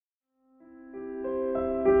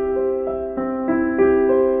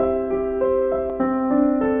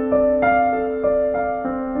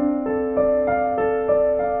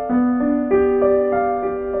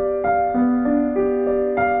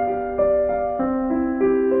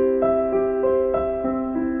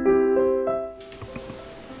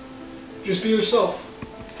Just be yourself.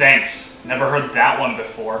 Thanks. Never heard that one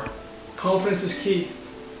before. Confidence is key.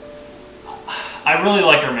 I really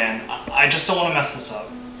like her, man. I just don't want to mess this up.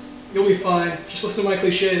 You'll be fine. Just listen to my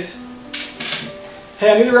cliches.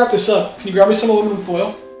 Hey, I need to wrap this up. Can you grab me some aluminum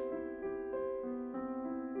foil?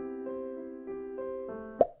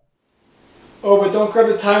 Oh, but don't grab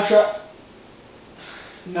the time trap.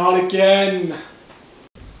 Not again.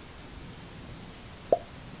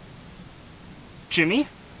 Jimmy?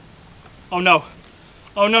 Oh no.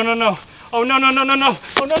 Oh no no no. Oh no no no no no.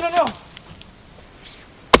 Oh no no no.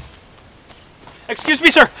 Excuse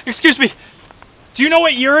me, sir. Excuse me. Do you know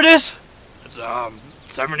what year it is? It's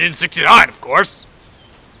 1769, of course.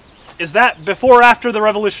 Is that before or after the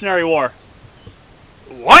Revolutionary War?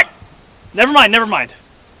 What? Never mind, never mind.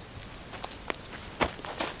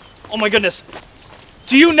 Oh my goodness.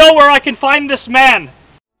 Do you know where I can find this man?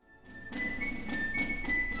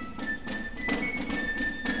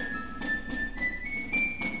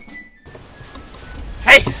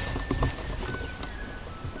 Hey!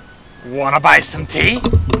 Wanna buy some tea?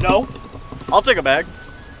 No. I'll take a bag.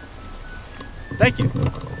 Thank you.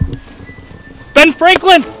 Ben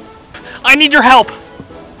Franklin! I need your help.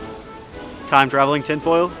 Time traveling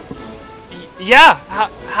tinfoil? Yeah,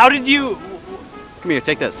 how did you... Come here,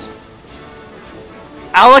 take this.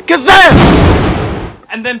 Alakazam!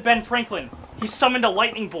 And then Ben Franklin, he summoned a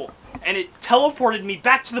lightning bolt, and it teleported me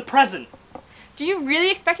back to the present. Do you really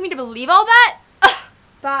expect me to believe all that? Ugh,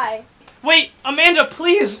 bye. Wait, Amanda,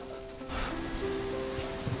 please!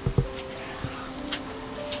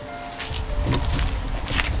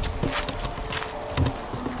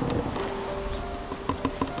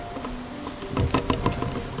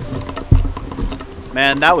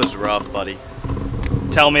 Man, that was rough, buddy.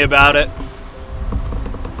 Tell me about it.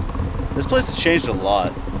 This place has changed a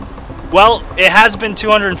lot. Well, it has been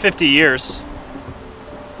 250 years.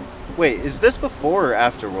 Wait, is this before or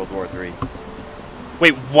after World War III?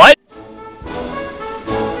 Wait, what?